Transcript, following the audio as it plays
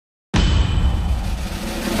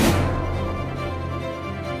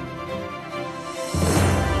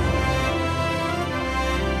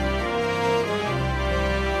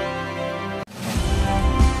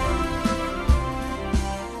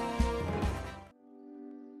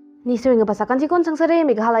Nisring pasakan kon sangsare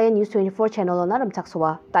Meghalaya News 24 channel na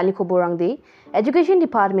ramchakswa tali khoborang de Education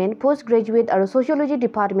Department Postgraduate aro Sociology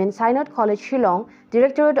Department Synod College Shillong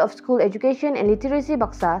Directorate of School Education and Literacy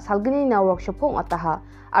Baksa salgani na workshop ko ataha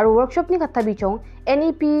aro workshop ni katabi chong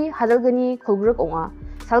NEP hadalgani khulgruk onga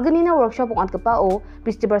salgani na workshop ong atkapa o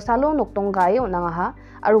Christopher Salo noktong gai onangaha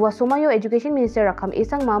aro wasumayo Education Minister rakam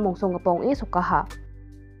isang ma mongsong ngapong e sukaha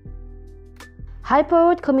High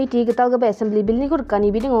Powered Committee Gitalgaba Assembly Bill Nikur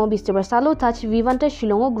Kani Bidingo Mr. Salo Touch Vivanta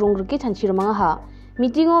Shilongo Grungrki Tanchirmangaha.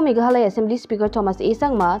 Meetingo Meghalaya Assembly Speaker Thomas A.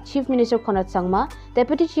 Sangma, Chief Minister Konrad Sangma,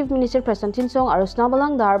 Deputy Chief Minister Prasantin Song Aro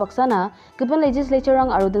Snabalang Dar Baksana, Gipan Legislature Rang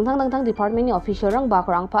Aro Dengtang Department ni Official Rang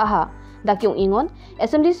Bakarang Paha. Dakyong Ingon,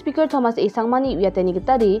 Assembly Speaker Thomas A. Sangma ni Uyatani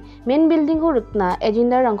Gitadi, Main Building ko Rukna,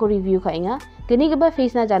 Agenda Rangko Review Kainga, Ganigaba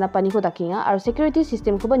Face na Jana Paniko Dakinga, Aro Security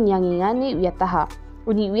System ko ba Nyanginga ni Uyataha.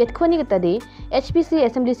 Uni uyat ko ni kitade HPC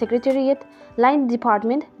Assembly Secretariat Line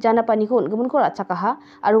Department jana pani ko gumun ko achakaha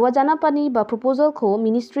arwa jana pani ba proposal ko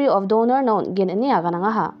Ministry of Donor non gen ani aga nga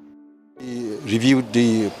ha. We reviewed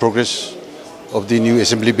the progress of the new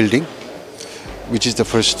assembly building, which is the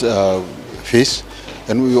first phase,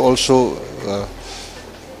 and we also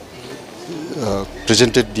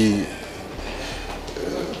presented the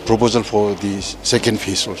proposal for the second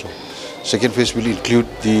phase also. Second phase will include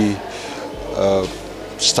the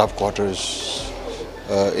staff quarters,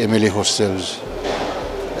 MLA hostels,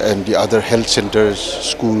 and the other health centers,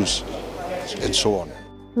 schools, and so on.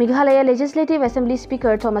 Meghalaya Legislative Assembly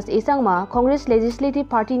Speaker Thomas A. Sangma, Congress Legislative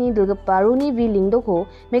Party ni Dulgappa Runi V. Lingdoko,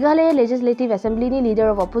 Meghalaya Legislative Assembly ni Leader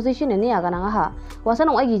of Opposition ni Aganangaha.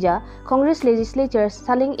 Wasanong agija, Congress Legislature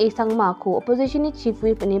Saling A. Sangma ko Opposition ni Chief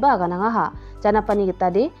Whip ni ba Aganangaha. Jana pani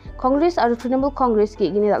kitade, Congress aro Trinamool Congress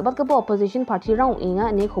ki ginidalbat ka po Opposition Party rang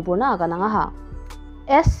inga ni khubur na Aganangaha.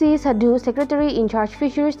 SC Sadhu Secretary in Charge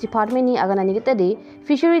Fisheries Department ni aganani kitade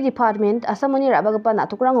Fishery Department asamoni rabagapa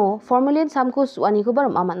natukranggo formalin samko suani ko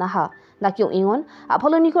baram amanaha dakyong ingon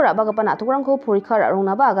apoloni ko rabagapa natukrangko porikha rarong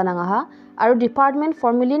na ba aganangaha aro department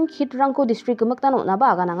formalin kit rangko district kumaktano na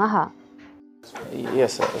ba aganangaha.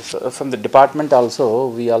 Yes, so from the department also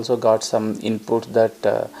we also got some input that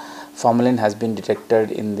formalin has been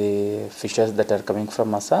detected in the fishes that are coming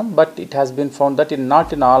from Assam, but it has been found that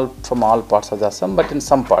not in all from all parts of the Assam, but in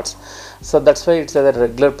some parts. So that's why it's a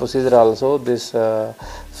regular procedure also. These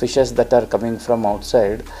fishes that are coming from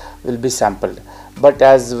outside will be sampled. But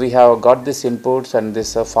as we have got these inputs and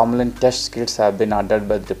this formalin test kits have been ordered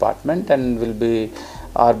by the department and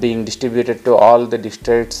are being distributed to all the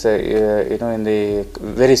districts in the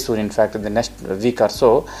very soon, in fact in the next week or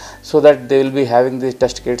so that they will be having these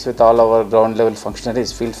test kits with all our ground level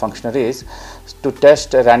functionaries, field functionaries, to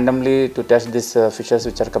test randomly to test these fishes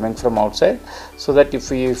which are coming from outside, so that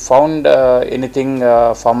if we found anything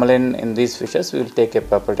formalin in these fishes, we will take a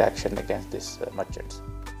proper action against these merchants.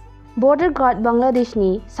 Border Guard Bangladesh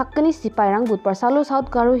ni Sakkani Sipairang Budpar Salo South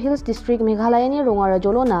Garo Hills District Meghalaya ni Rongara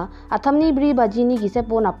Jolona Athamni Bri Bajini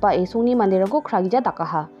Gisepo Napa e Sungni Manderangko Kragija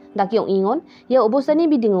Takaha. Dakyong Ingon, ya obosani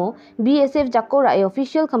bidingo BSF Jakora e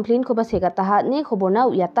official complaint ko ba segataha ni khoborna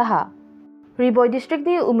uyataha. Riboy District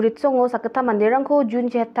ni Umritsongo sakata Manderangko June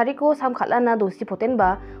 7 tariko samkhatlana dosi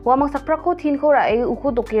potenba wamang sakprako thinko ra e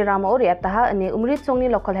uku doke rama oriataha ane Umritsong ni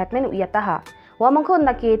local headman uyataha. Wamangko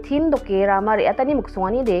nake team doke rama reatani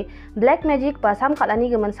muksongani de black magic pa samkhalani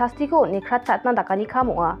geman sasti ko ni khrat chatna dakani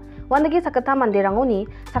khamoa wandagi sakata manderangoni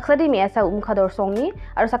saksadi me asa umkhador songni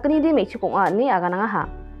aro sakani de mechikonga ni aganangaha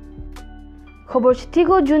khobor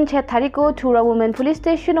chitigo June 6 tariko Thura Women Police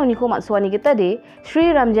Station oniko manswani gita de Sri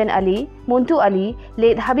Ramjan Ali, Montu Ali,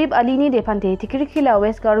 late Habib Ali ni depante tikirikila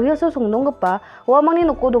West Garo Hills songnonggapa wamangni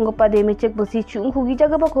nokko donggapa de mechek basi chungkhugi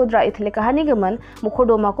jagaba ko dra ithle kahani geman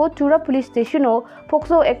mukhodoma ko Thura Police Station o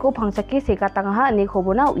Pokso eko phangsaki sekatangaha ni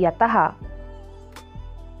khobona uyataha.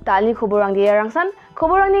 Tali khoborang dia rangsan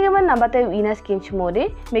khoborang ni geman nambate ina skin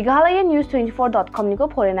chmode Meghalaya News 24.com niko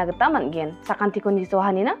phorena gata mangen sakanti ko niso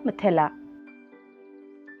hanina methela.